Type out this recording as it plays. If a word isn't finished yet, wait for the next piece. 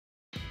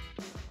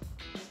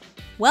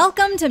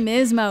Welcome to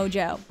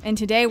MsMojo, and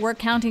today we're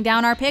counting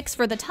down our picks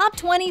for the top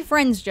 20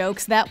 Friends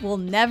jokes that will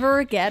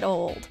never get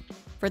old.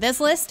 For this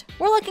list,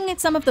 we're looking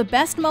at some of the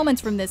best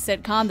moments from this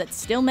sitcom that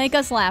still make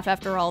us laugh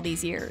after all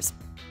these years.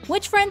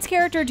 Which Friends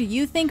character do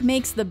you think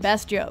makes the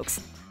best jokes?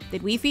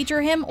 Did we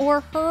feature him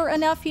or her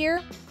enough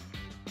here?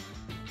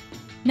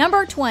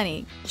 Number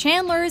 20,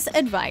 Chandler's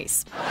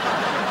advice.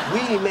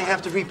 We may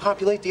have to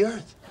repopulate the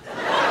Earth.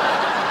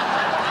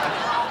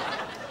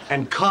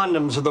 And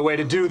condoms are the way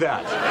to do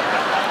that.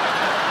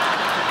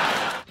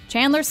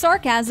 Chandler's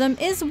sarcasm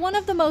is one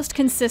of the most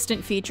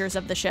consistent features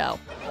of the show.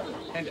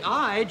 And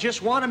I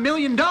just want $1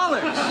 million.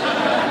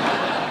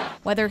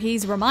 Whether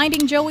he's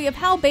reminding Joey of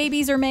how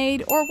babies are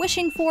made or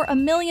wishing for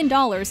 $1 million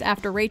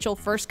after Rachel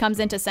first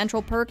comes into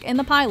Central Perk in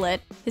the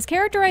pilot, his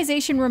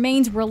characterization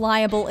remains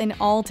reliable in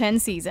all 10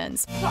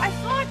 seasons. Well, I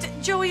thought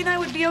Joey and I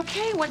would be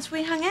okay once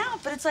we hung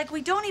out, but it's like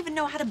we don't even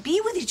know how to be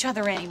with each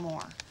other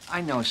anymore. I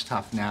know it's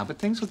tough now, but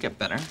things will get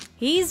better.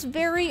 He's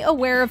very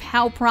aware of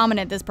how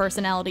prominent this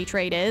personality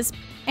trait is,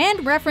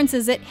 and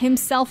references it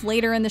himself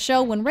later in the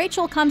show when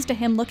Rachel comes to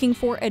him looking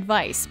for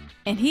advice,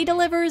 and he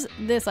delivers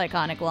this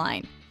iconic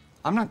line.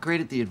 I'm not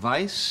great at the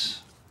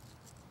advice.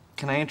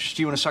 Can I interest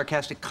you in a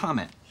sarcastic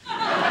comment?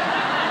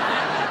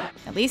 At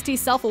least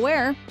he's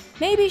self-aware.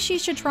 Maybe she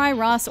should try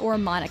Ross or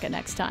Monica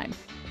next time.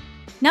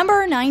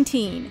 Number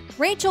 19,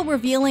 Rachel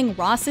revealing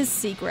Ross's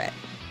secret.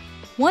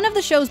 One of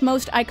the show's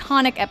most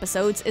iconic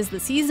episodes is the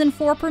season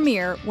 4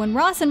 premiere when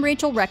Ross and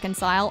Rachel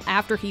reconcile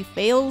after he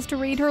fails to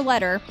read her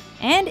letter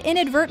and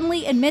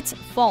inadvertently admits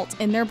fault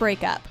in their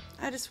breakup.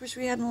 I just wish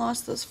we hadn't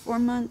lost those 4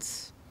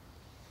 months.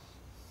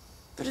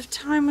 But if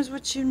time was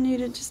what you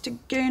needed just to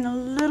gain a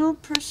little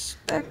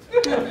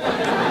perspective.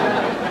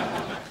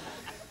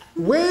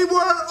 We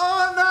were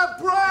on a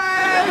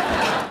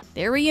break!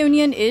 Their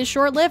reunion is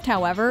short-lived,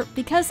 however,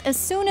 because as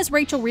soon as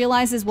Rachel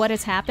realizes what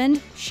has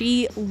happened,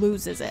 she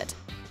loses it.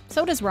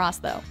 So does Ross,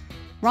 though.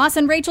 Ross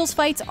and Rachel's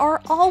fights are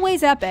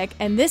always epic,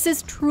 and this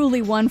is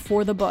truly one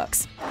for the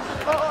books.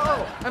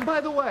 And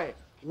by the way,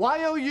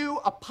 Y-O-U''RE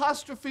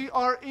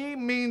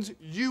means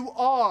you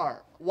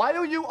are.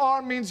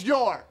 Y-O-U-R means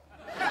you're.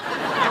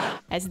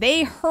 As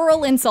they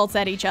hurl insults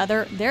at each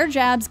other, their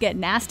jabs get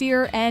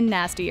nastier and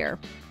nastier.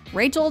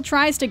 Rachel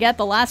tries to get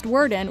the last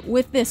word in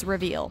with this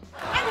reveal.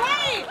 And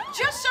hey,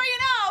 just so you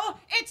know,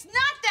 it's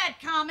not that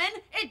common,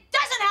 it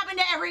doesn't happen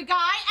to every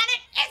guy, and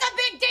it is a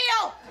big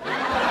deal!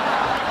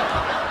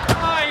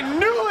 I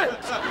knew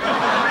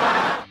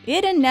it!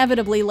 It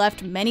inevitably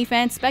left many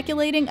fans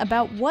speculating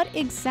about what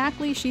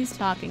exactly she's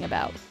talking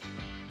about.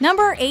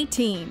 Number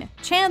 18,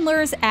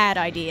 Chandler's ad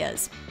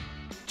ideas.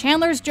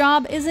 Chandler's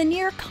job is a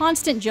near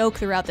constant joke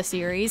throughout the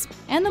series,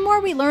 and the more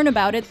we learn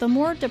about it, the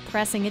more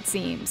depressing it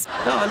seems.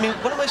 No, I mean,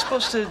 what am I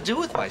supposed to do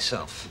with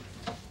myself?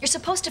 You're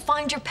supposed to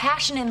find your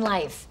passion in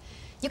life.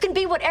 You can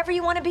be whatever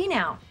you want to be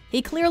now.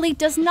 He clearly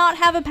does not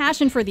have a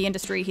passion for the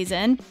industry he's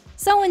in,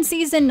 so in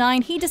season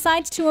 9 he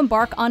decides to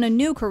embark on a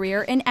new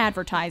career in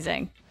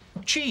advertising.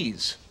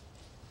 Cheese.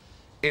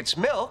 It's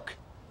milk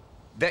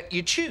that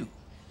you chew.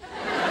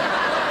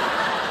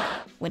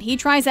 When he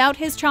tries out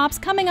his chops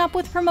coming up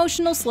with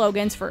promotional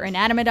slogans for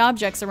inanimate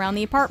objects around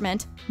the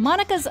apartment,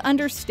 Monica's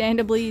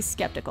understandably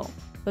skeptical,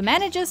 but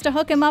manages to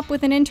hook him up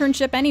with an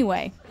internship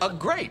anyway. A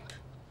grape.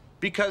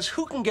 Because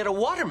who can get a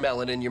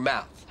watermelon in your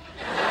mouth?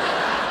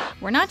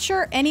 We're not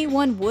sure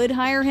anyone would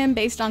hire him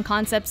based on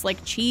concepts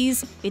like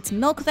cheese, it's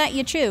milk that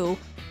you chew,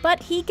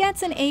 but he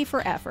gets an A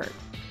for effort.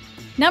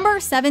 Number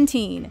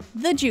 17,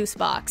 the juice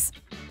box.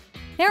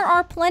 There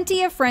are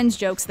plenty of Friends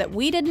jokes that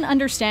we didn't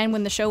understand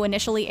when the show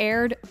initially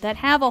aired that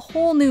have a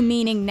whole new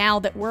meaning now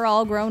that we're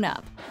all grown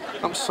up.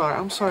 I'm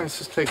sorry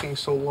this is taking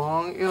so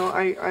long. You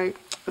know,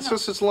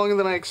 it's longer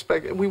than I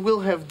expected. We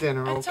will have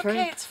dinner, okay? It's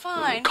okay, it's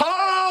fine.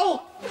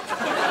 Carl!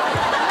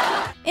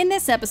 In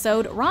this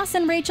episode, Ross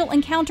and Rachel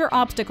encounter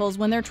obstacles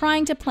when they're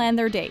trying to plan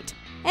their date,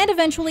 and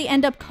eventually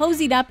end up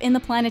cozied up in the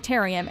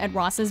planetarium at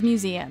Ross's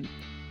museum.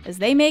 As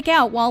they make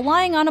out while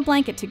lying on a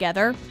blanket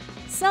together,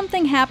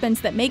 something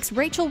happens that makes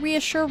Rachel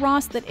reassure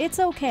Ross that it's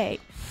okay.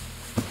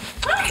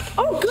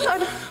 Oh,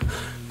 God.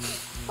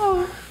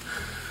 Oh,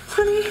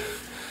 honey.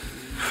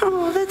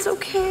 Oh, that's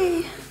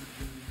okay.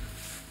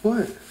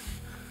 What?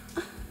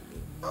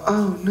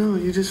 Oh, no,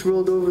 you just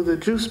rolled over the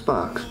juice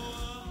box.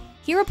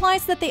 He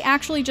replies that they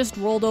actually just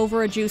rolled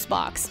over a juice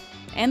box,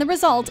 and the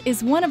result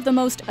is one of the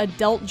most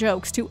adult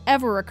jokes to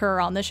ever occur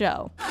on the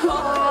show.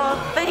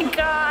 Oh, thank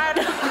God.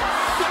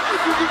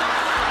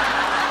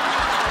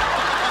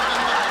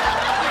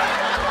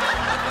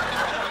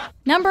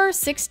 Number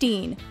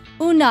 16,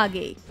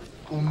 unagi.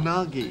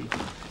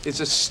 Unagi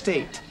is a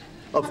state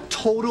of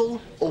total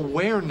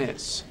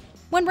awareness.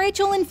 When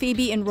Rachel and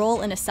Phoebe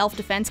enroll in a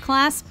self-defense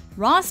class,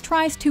 Ross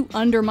tries to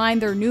undermine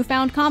their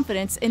newfound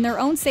confidence in their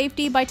own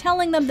safety by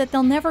telling them that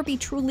they'll never be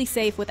truly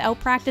safe without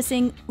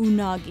practicing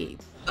unagi.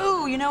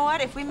 Ooh, you know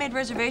what? If we made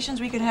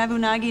reservations, we could have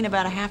unagi in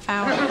about a half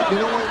hour. You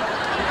know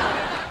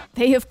what?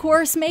 They, of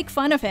course, make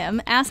fun of him,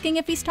 asking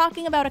if he's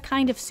talking about a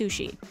kind of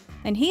sushi.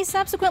 And he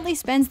subsequently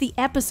spends the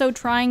episode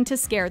trying to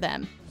scare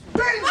them.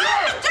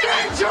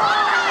 Danger!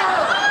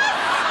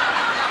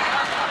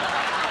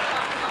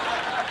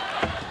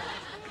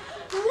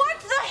 What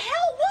the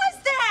hell was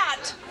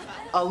that?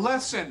 A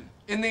lesson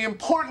in the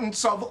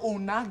importance of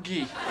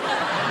unagi.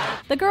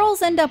 The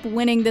girls end up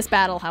winning this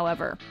battle,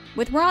 however,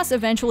 with Ross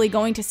eventually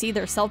going to see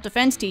their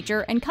self-defense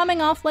teacher and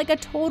coming off like a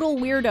total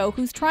weirdo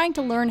who's trying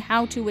to learn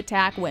how to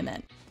attack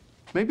women.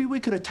 Maybe we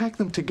could attack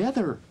them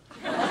together.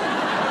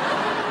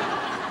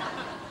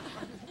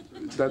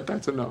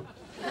 That's a no.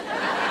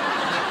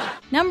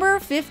 Number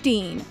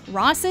 15,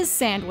 Ross's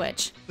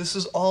sandwich. This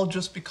is all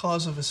just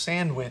because of a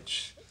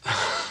sandwich.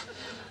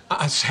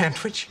 A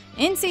sandwich?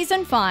 In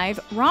season 5,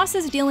 Ross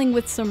is dealing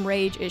with some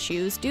rage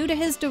issues due to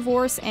his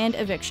divorce and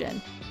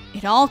eviction.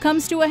 It all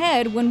comes to a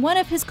head when one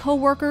of his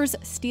co-workers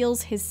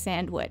steals his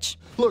sandwich.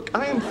 Look,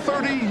 I am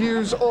 30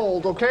 years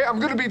old, okay? I'm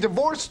gonna be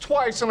divorced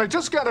twice and I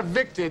just got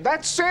evicted.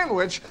 That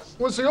sandwich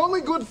was the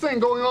only good thing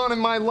going on in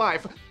my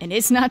life. And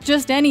it's not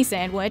just any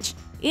sandwich.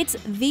 It's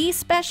the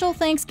special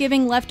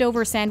Thanksgiving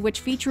leftover sandwich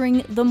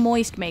featuring the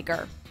Moist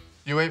Maker.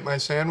 You ate my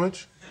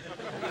sandwich?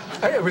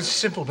 It was a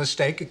simple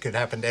mistake. It could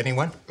happen to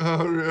anyone.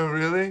 Oh,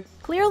 really?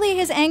 Clearly,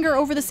 his anger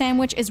over the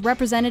sandwich is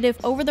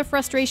representative over the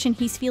frustration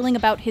he's feeling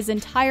about his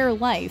entire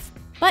life.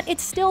 But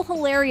it's still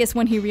hilarious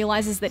when he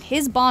realizes that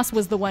his boss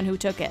was the one who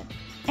took it,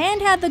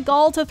 and had the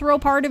gall to throw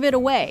part of it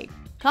away,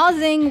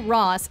 causing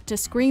Ross to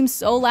scream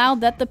so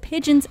loud that the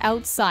pigeons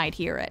outside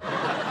hear it.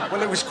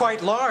 Well, it was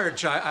quite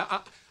large.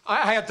 I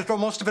had to throw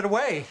most of it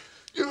away.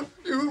 You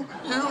threw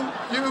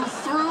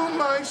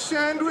my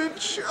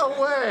sandwich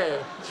away.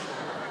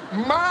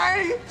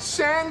 My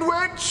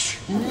sandwich!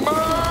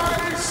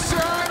 My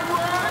sandwich!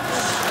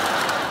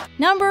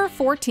 Number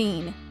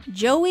 14,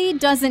 Joey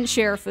doesn't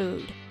share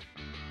food.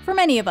 For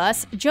many of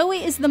us,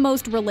 Joey is the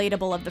most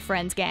relatable of the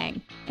Friends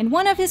gang, and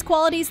one of his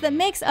qualities that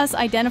makes us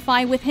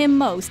identify with him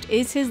most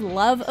is his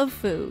love of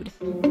food.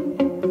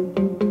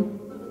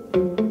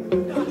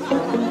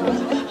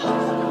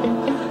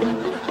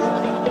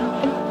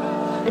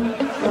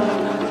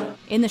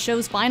 In the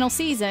show's final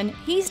season,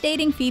 he's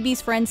dating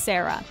Phoebe's friend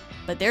Sarah,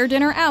 but their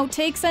dinner out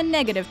takes a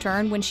negative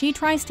turn when she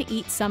tries to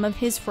eat some of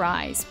his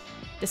fries.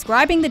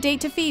 Describing the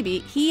date to Phoebe,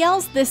 he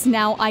yells this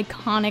now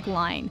iconic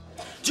line: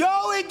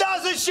 Joey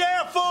doesn't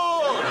share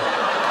food!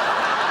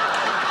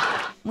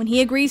 When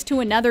he agrees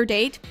to another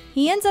date,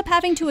 he ends up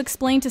having to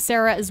explain to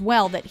Sarah as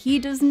well that he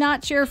does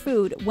not share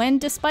food when,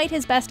 despite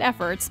his best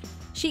efforts,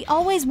 she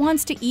always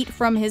wants to eat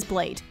from his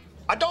plate.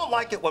 I don't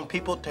like it when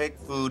people take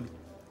food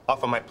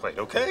off of my plate,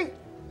 okay?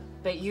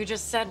 But you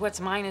just said what's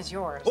mine is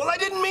yours. Well, I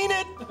didn't mean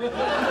it!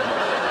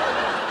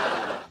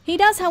 He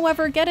does,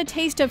 however, get a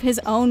taste of his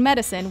own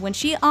medicine when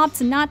she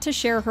opts not to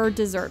share her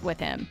dessert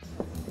with him.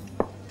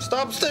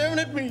 Stop staring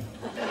at me!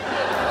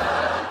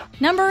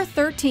 Number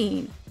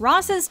 13,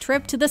 Ross's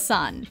trip to the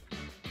sun.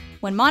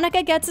 When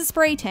Monica gets a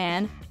spray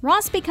tan,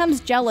 Ross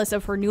becomes jealous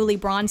of her newly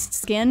bronzed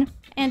skin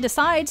and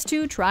decides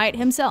to try it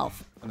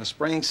himself. When the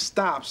spraying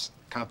stops,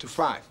 count to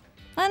 5.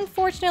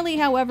 Unfortunately,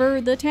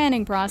 however, the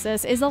tanning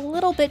process is a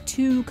little bit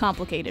too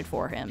complicated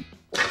for him.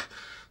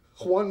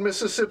 1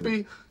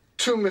 Mississippi,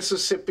 2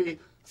 Mississippi,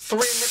 3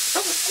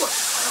 Mississippi.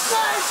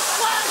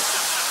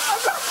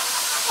 I'm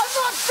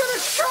not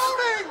finished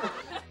counting!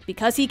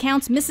 Because he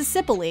counts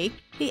Mississippi,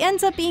 he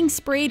ends up being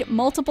sprayed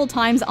multiple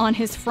times on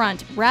his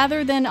front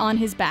rather than on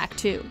his back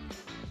too.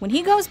 When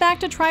he goes back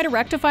to try to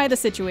rectify the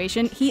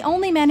situation, he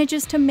only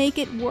manages to make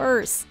it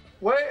worse.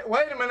 Wait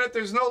a minute,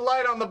 there's no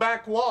light on the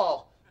back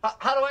wall.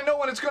 How do I know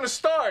when it's gonna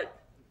start?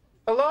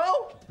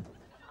 Hello?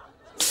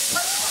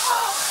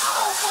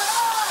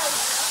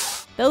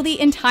 Though the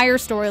entire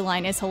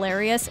storyline is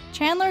hilarious,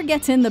 Chandler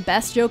gets in the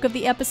best joke of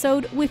the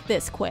episode with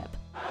this quip.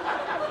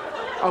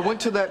 I went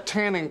to that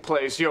tanning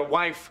place your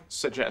wife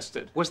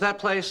suggested. Was that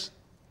place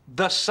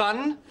the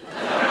Sun?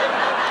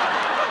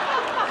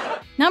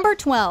 Number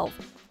 12,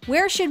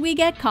 where should we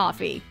get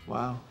coffee?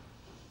 Wow.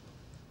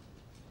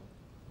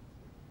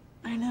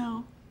 I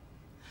know.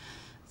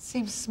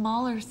 Seems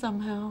smaller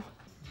somehow.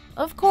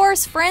 Of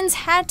course, Friends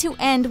had to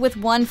end with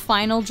one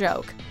final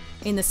joke.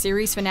 In the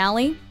series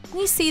finale,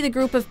 we see the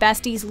group of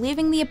besties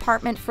leaving the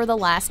apartment for the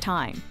last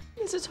time.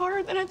 This is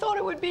harder than I thought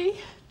it would be.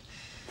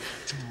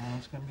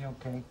 It's gonna be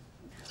okay.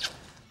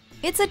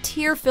 It's a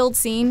tear-filled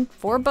scene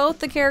for both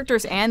the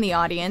characters and the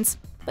audience,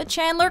 but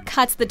Chandler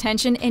cuts the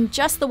tension in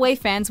just the way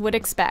fans would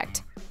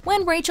expect.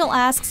 When Rachel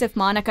asks if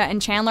Monica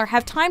and Chandler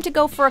have time to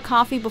go for a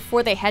coffee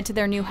before they head to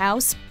their new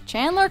house,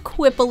 Chandler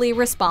quippily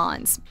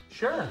responds,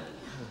 Sure.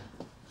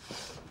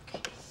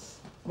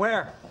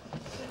 Where?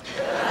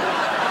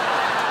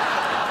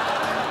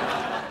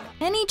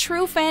 Any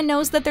true fan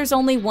knows that there's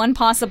only one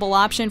possible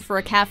option for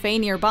a cafe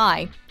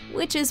nearby,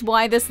 which is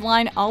why this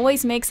line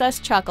always makes us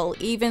chuckle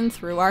even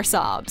through our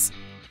sobs.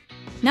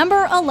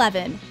 Number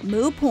 11,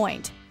 Moo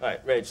Point. All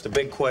right, Rach, the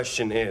big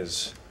question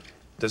is,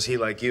 does he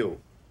like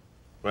you?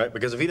 Right?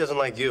 Because if he doesn't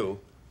like you,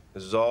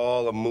 this is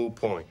all a moot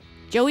point.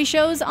 Joey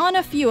shows on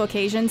a few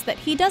occasions that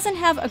he doesn't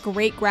have a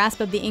great grasp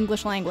of the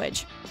English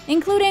language,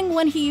 including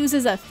when he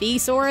uses a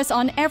thesaurus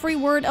on every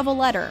word of a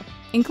letter,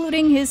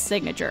 including his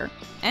signature.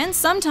 And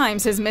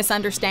sometimes his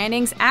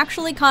misunderstandings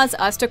actually cause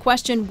us to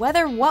question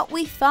whether what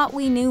we thought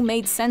we knew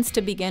made sense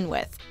to begin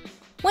with.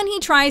 When he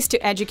tries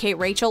to educate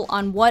Rachel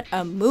on what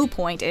a moo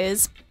point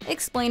is,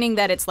 explaining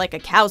that it's like a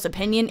cow's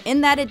opinion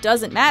in that it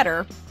doesn't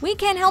matter, we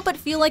can't help but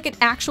feel like it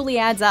actually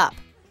adds up.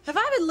 Have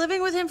I been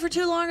living with him for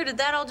too long, or did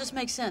that all just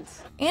make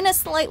sense? In a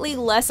slightly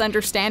less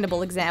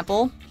understandable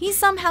example, he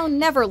somehow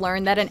never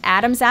learned that an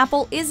Adam's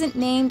apple isn't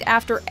named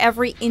after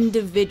every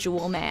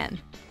individual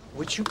man.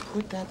 Would you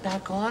put that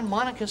back on?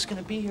 Monica's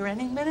gonna be here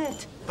any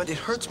minute. But it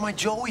hurts my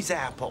Joey's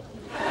apple.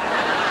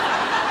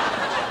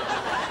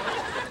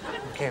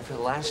 Okay, for the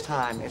last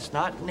time, it's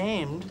not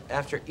named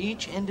after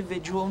each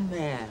individual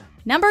man.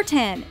 Number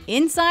 10,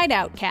 Inside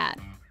Out Cat.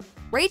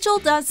 Rachel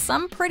does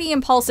some pretty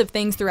impulsive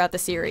things throughout the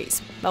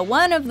series, but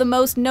one of the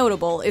most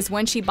notable is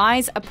when she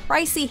buys a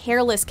pricey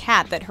hairless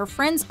cat that her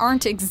friends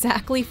aren't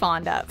exactly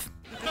fond of.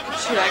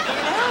 Should I clean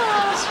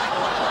house?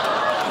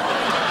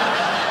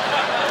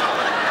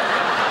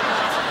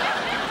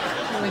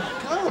 Oh my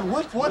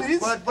God, what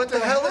is? What the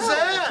hell is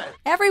that?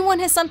 Everyone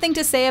has something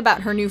to say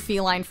about her new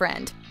feline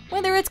friend,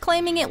 whether it's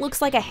claiming it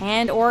looks like a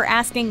hand or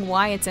asking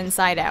why it's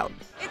inside out.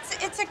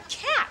 It's a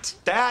cat.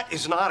 That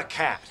is not a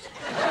cat.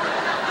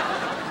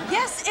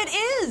 Yes, it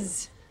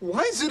is.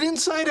 Why is it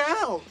inside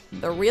out?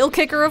 The real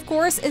kicker, of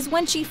course, is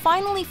when she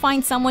finally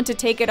finds someone to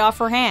take it off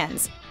her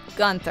hands,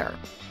 Gunther.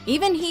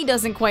 Even he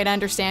doesn't quite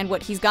understand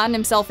what he's gotten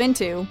himself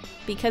into,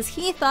 because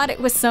he thought it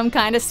was some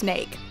kind of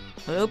snake.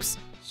 Oops.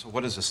 So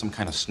what is this, some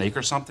kind of snake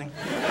or something?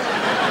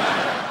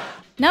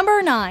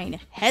 Number 9,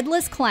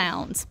 Headless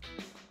Clowns.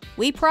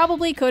 We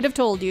probably could have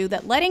told you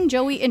that letting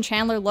Joey and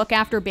Chandler look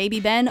after baby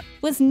Ben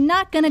was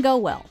not gonna go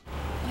well.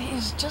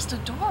 He's just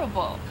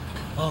adorable.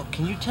 Oh,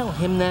 can you tell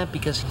him that?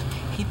 Because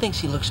he thinks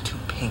he looks too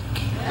pink.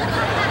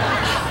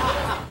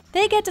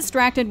 They get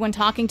distracted when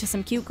talking to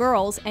some cute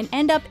girls and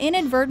end up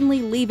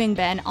inadvertently leaving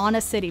Ben on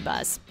a city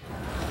bus.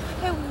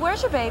 Hey,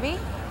 where's your baby?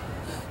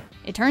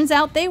 It turns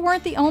out they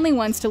weren't the only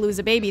ones to lose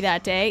a baby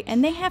that day,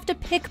 and they have to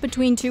pick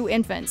between two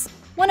infants,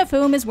 one of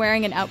whom is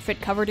wearing an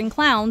outfit covered in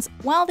clowns,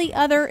 while the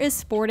other is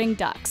sporting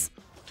ducks.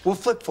 We'll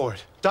flip for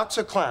it. Ducks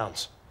or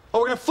clowns?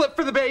 Oh, we're gonna flip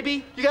for the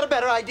baby? You got a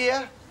better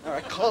idea? All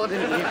right, call it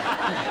in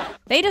here.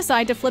 They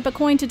decide to flip a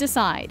coin to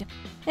decide,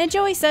 and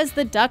Joey says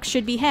the ducks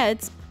should be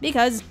heads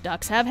because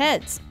ducks have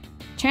heads.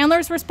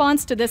 Chandler's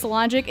response to this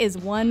logic is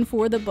one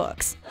for the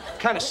books. What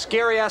kind of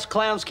scary-ass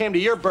clowns came to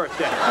your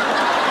birthday?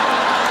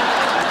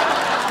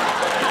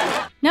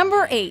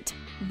 Number 8,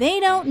 They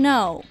Don't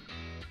Know.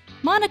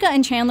 Monica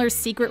and Chandler's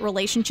secret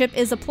relationship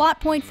is a plot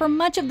point for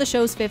much of the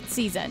show's 5th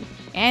season,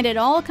 and it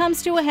all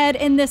comes to a head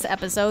in this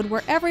episode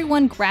where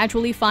everyone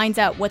gradually finds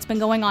out what's been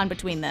going on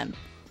between them.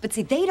 But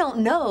see, they don't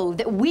know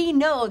that we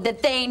know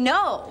that they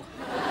know.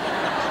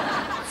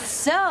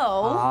 So...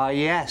 Ah,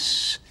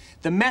 yes.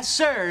 The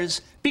messers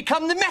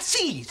become the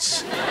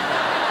messies.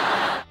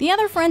 The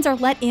other friends are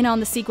let in on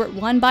the secret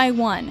one by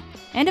one,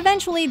 and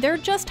eventually they're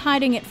just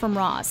hiding it from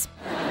Ross.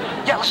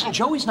 Yeah, listen,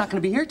 Joey's not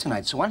going to be here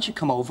tonight, so why don't you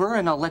come over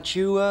and I'll let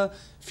you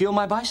feel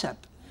my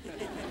bicep.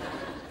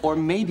 Or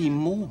maybe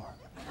more.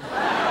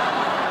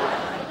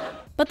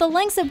 But the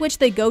lengths at which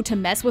they go to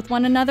mess with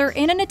one another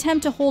in an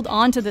attempt to hold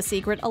on to the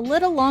secret a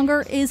little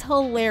longer is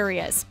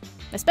hilarious.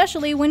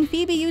 Especially when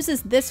Phoebe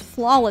uses this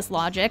flawless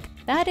logic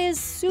that is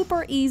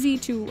super easy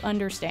to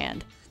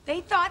understand.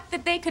 They thought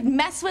that they could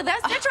mess with us?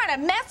 They're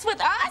trying to mess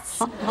with us?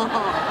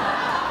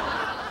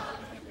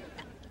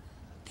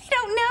 They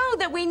don't know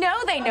that we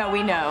know they know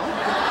we know.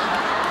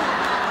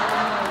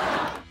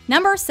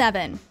 Number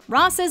 7,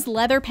 Ross's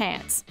leather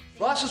pants.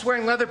 Ross is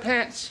wearing leather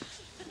pants.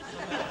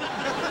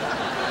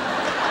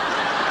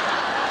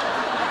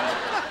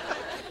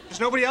 Does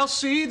nobody else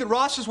see that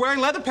Ross is wearing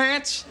leather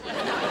pants?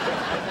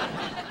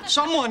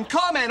 Someone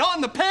comment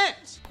on the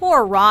pants!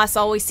 Poor Ross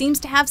always seems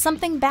to have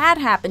something bad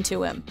happen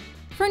to him.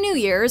 For New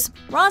Year's,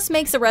 Ross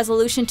makes a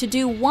resolution to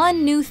do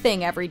one new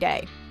thing every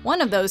day.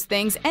 One of those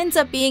things ends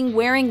up being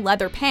wearing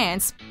leather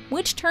pants,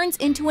 which turns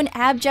into an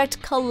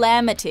abject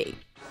calamity.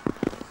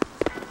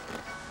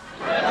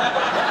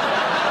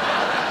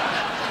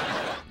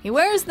 He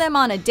wears them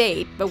on a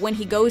date, but when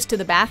he goes to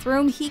the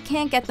bathroom, he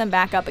can't get them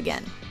back up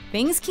again.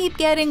 Things keep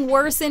getting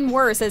worse and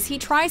worse as he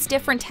tries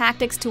different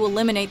tactics to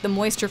eliminate the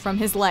moisture from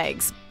his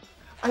legs.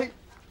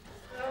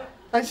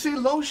 I see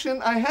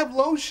lotion. I have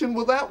lotion.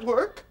 Will that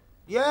work?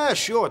 Yeah,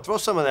 sure. Throw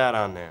some of that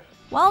on there.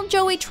 While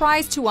Joey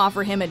tries to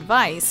offer him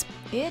advice,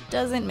 it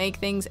doesn't make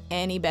things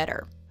any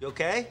better. You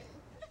okay?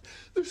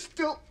 They're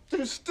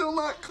still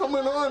not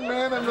coming on,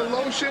 man, and the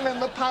lotion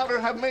and the powder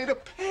have made a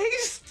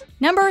paste.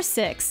 Number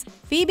 6,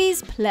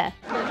 Phoebe's plait.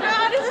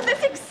 God, isn't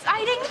this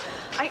exciting?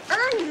 I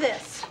earned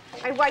this.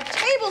 I wiped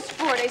tables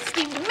for it, I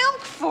steamed milk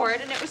for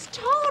it, and it was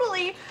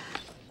totally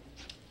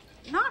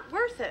not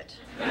worth it.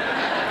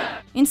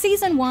 In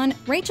season 1,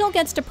 Rachel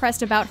gets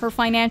depressed about her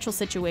financial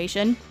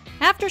situation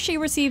after she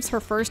receives her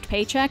first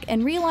paycheck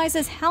and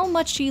realizes how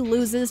much she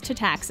loses to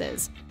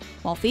taxes.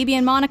 While Phoebe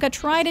and Monica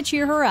try to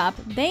cheer her up,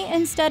 they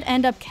instead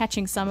end up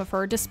catching some of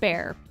her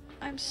despair.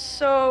 I'm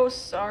so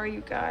sorry,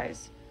 you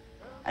guys.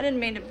 I didn't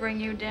mean to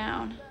bring you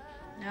down.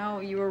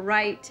 No, you were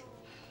right.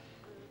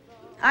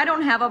 I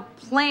don't have a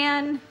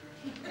plan.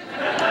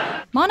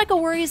 Monica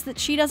worries that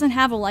she doesn't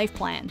have a life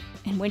plan,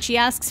 and when she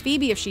asks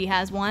Phoebe if she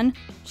has one,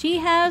 she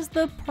has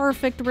the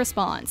perfect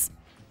response.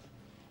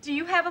 Do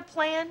you have a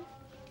plan?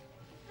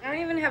 I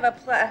don't even have a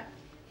plan.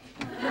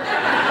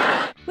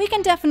 We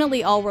can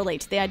definitely all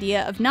relate to the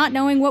idea of not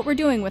knowing what we're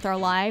doing with our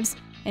lives,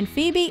 and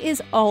Phoebe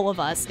is all of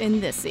us in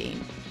this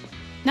scene.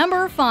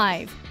 Number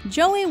 5.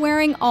 Joey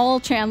wearing all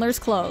Chandler's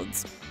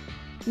clothes.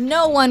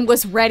 No one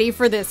was ready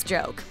for this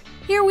joke.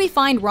 Here we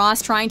find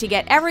Ross trying to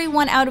get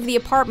everyone out of the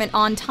apartment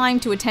on time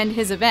to attend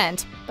his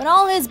event, but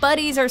all his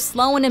buddies are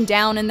slowing him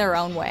down in their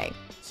own way.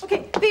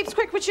 Okay, Beeps,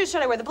 quick, which shoes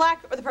should I wear? The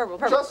black or the purple?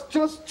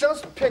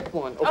 Just pick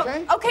one,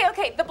 okay? Oh,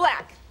 okay, the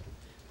black.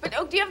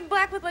 But do you have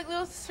black with like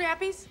little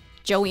strappies?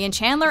 Joey and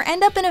Chandler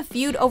end up in a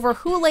feud over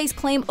who lays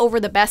claim over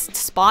the best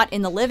spot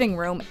in the living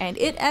room, and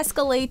it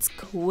escalates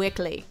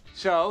quickly.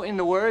 So, in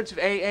the words of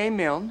A.A.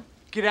 Milne,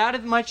 get out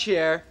of my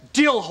chair,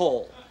 dill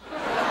hole.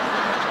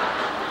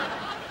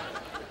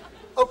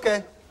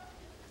 Okay.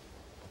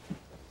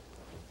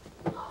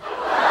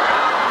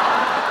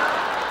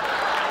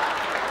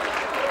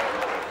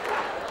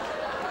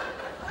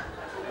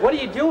 What are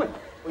you doing?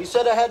 Well, you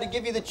said I had to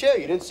give you the chair.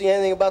 You didn't see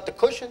anything about the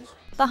cushions?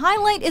 The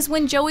highlight is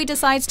when Joey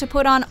decides to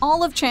put on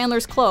all of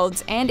Chandler's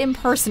clothes and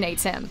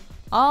impersonates him,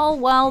 all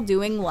while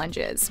doing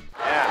lunges.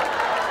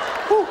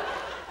 Yeah. Whew.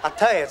 I'll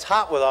tell you, it's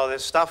hot with all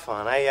this stuff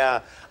on.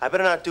 I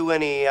better not do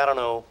any, I don't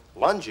know,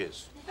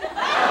 lunges.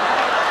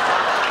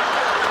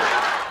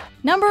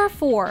 Number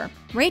 4.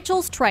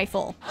 Rachel's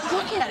trifle.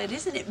 Look at it,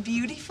 isn't it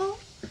beautiful?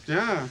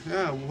 Yeah,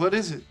 what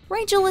is it?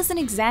 Rachel isn't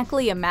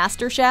exactly a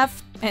master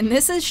chef, and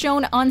this is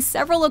shown on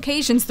several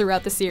occasions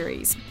throughout the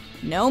series.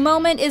 No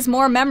moment is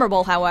more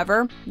memorable,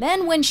 however,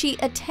 than when she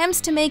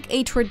attempts to make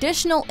a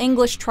traditional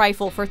English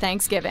trifle for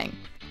Thanksgiving.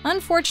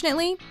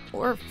 Unfortunately,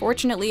 or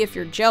fortunately if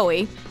you're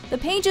Joey, the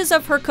pages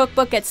of her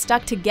cookbook get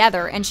stuck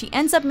together and she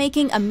ends up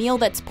making a meal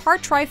that's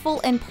part trifle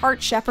and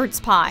part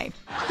shepherd's pie.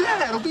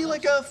 Yeah, it'll be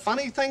like a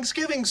funny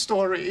Thanksgiving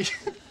story.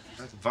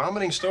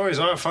 Vomiting stories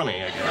are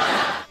funny, I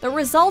guess. The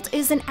result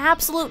is an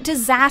absolute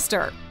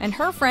disaster, and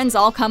her friends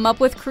all come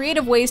up with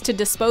creative ways to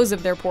dispose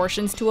of their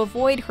portions to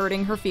avoid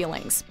hurting her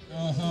feelings.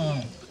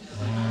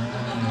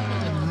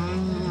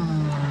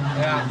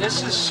 Yeah,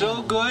 this is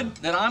so good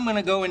that I'm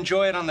gonna go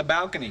enjoy it on the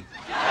balcony.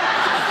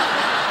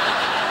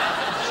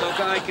 So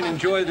I can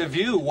enjoy the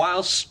view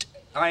whilst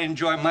I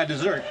enjoy my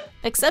dessert.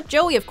 Except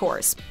Joey, of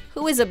course,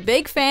 who is a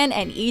big fan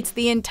and eats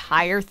the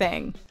entire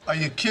thing. Are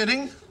you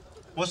kidding?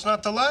 What's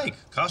not to like?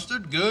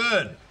 Custard?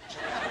 Good.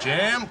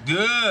 Jam?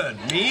 Good.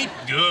 Meat?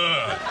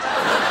 Good.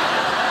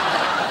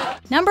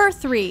 Number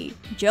 3.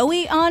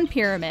 Joey on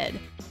Pyramid.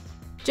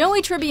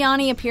 Joey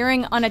Tribbiani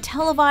appearing on a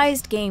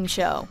televised game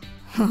show.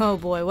 Oh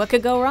boy, what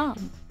could go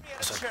wrong?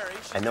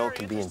 I know it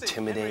can be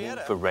intimidating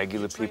for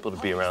regular people to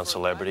be around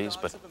celebrities,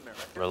 but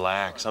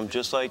relax, I'm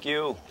just like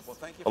you.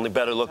 Only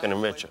better looking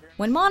and richer.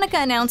 When Monica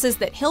announces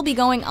that he'll be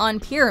going on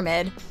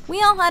Pyramid,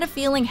 we all had a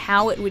feeling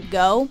how it would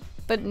go,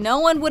 but no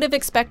one would have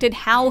expected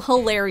how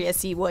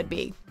hilarious he would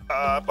be.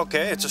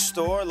 Okay, it's a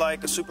store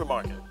like a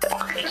supermarket. Oh,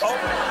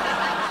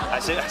 I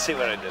see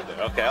what I did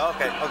there. Okay.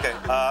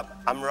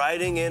 I'm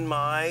writing in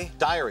my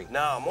diary.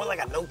 No, more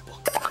like a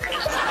notebook.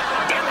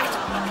 Damn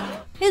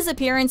it! His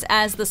appearance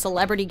as the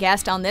celebrity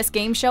guest on this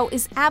game show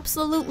is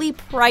absolutely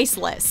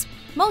priceless.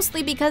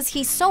 Mostly because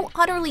he's so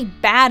utterly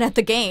bad at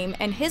the game,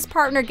 and his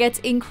partner gets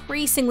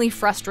increasingly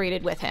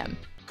frustrated with him.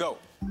 Go.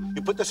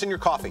 You put this in your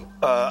coffee.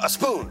 A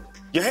spoon.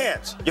 Your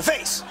hands. Your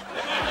face.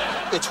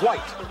 It's white.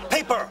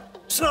 Paper.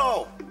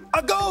 Snow.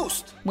 A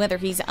ghost! Whether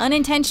he's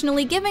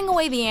unintentionally giving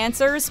away the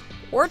answers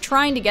or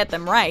trying to get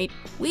them right,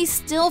 we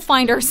still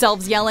find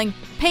ourselves yelling,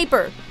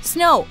 paper,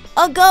 snow,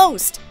 a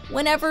ghost,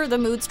 whenever the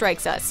mood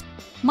strikes us.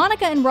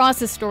 Monica and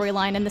Ross's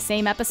storyline in the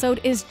same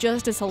episode is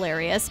just as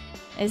hilarious,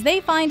 as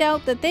they find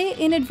out that they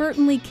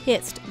inadvertently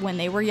kissed when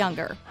they were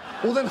younger.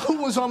 Well, then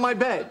who was on my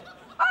bed?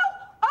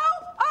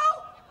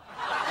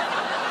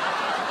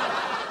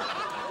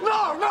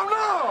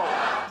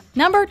 No!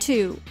 Number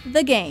 2.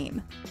 The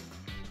Game.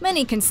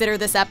 Many consider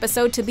this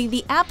episode to be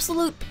the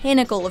absolute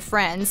pinnacle of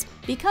Friends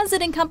because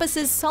it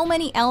encompasses so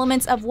many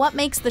elements of what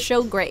makes the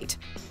show great.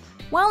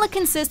 While it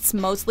consists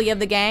mostly of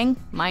the gang,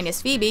 minus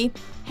Phoebe,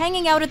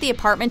 hanging out at the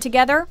apartment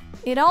together,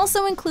 it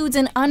also includes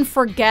an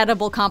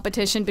unforgettable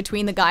competition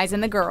between the guys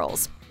and the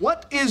girls.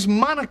 What is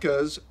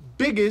Monica's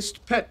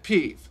biggest pet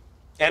peeve?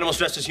 Animals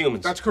dressed as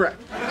humans. That's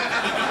correct.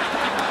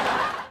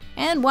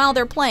 And while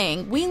they're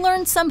playing, we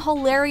learn some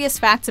hilarious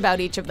facts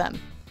about each of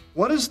them.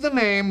 What is the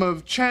name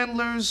of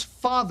Chandler's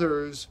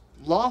father's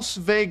Las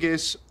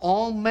Vegas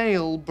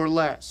all-male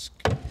burlesque?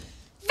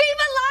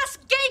 Viva Las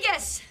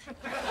Vegas!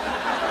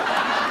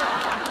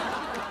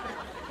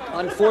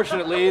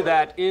 Unfortunately,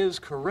 that is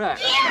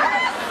correct.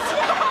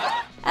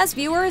 As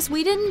viewers,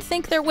 we didn't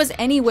think there was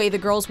any way the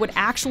girls would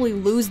actually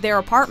lose their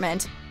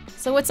apartment,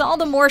 so it's all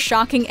the more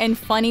shocking and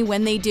funny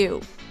when they do,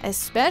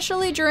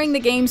 especially during the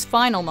game's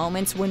final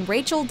moments when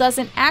Rachel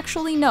doesn't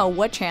actually know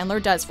what Chandler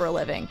does for a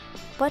living.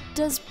 But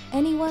does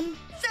anyone? It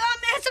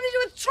has something to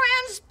do with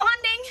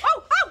transponding.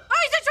 Oh,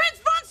 he's a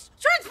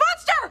transponster!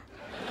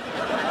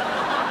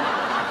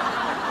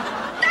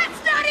 That's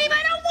not even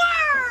a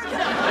word!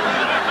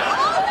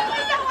 Oh,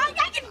 no,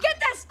 I can get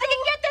this!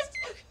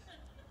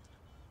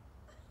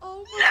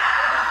 Oh,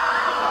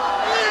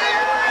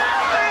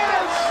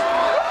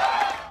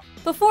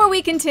 no! Before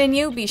we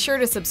continue, be sure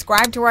to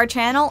subscribe to our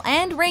channel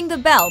and ring the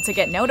bell to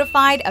get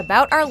notified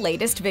about our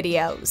latest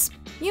videos.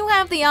 You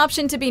have the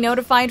option to be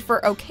notified for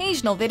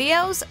occasional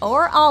videos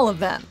or all of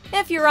them.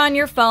 If you're on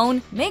your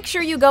phone, make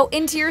sure you go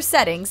into your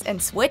settings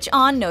and switch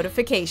on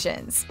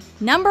notifications.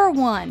 Number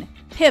 1.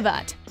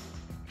 Pivot.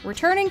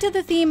 Returning to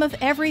the theme of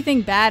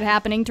everything bad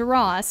happening to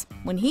Ross,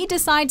 when he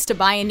decides to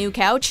buy a new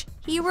couch,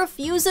 he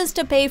refuses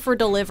to pay for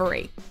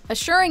delivery,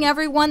 assuring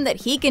everyone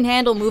that he can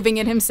handle moving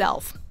it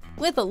himself.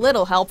 With a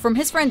little help from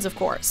his friends, of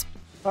course.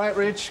 All right,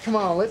 Rich, come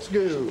on, let's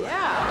go.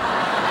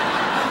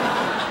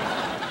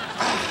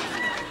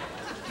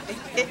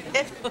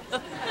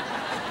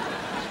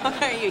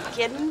 Are you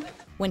kidding?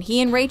 When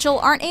he and Rachel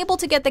aren't able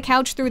to get the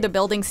couch through the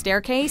building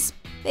staircase,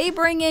 they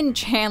bring in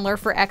Chandler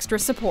for extra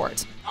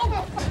support.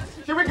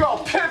 Here we go,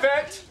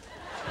 pivot!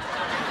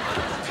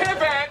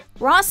 Pivot!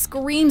 Ross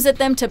screams at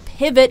them to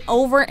pivot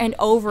over and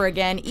over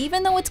again,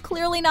 even though it's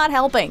clearly not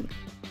helping.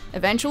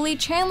 Eventually,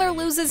 Chandler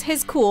loses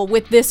his cool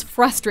with this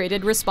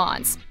frustrated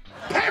response.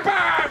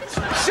 Pivot!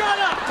 Shut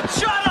up!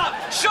 Shut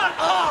up! Shut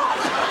up!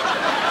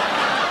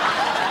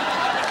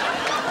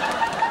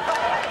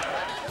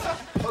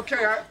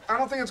 Okay, I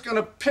don't think it's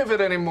gonna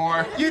pivot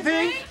anymore. You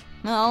think?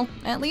 Well,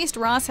 at least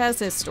Ross has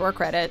his store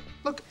credit.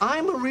 Look,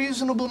 I'm a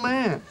reasonable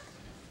man.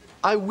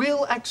 I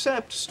will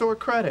accept store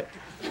credit.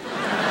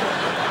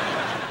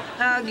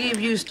 I'll give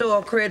you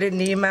store credit in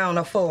the amount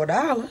of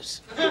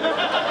 $4.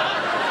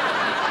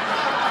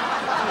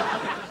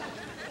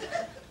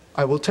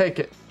 I will take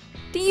it.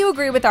 Do you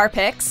agree with our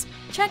picks?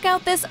 Check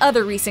out this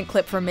other recent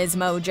clip from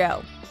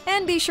MsMojo.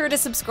 And be sure to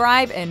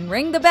subscribe and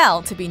ring the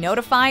bell to be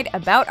notified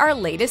about our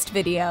latest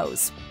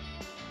videos.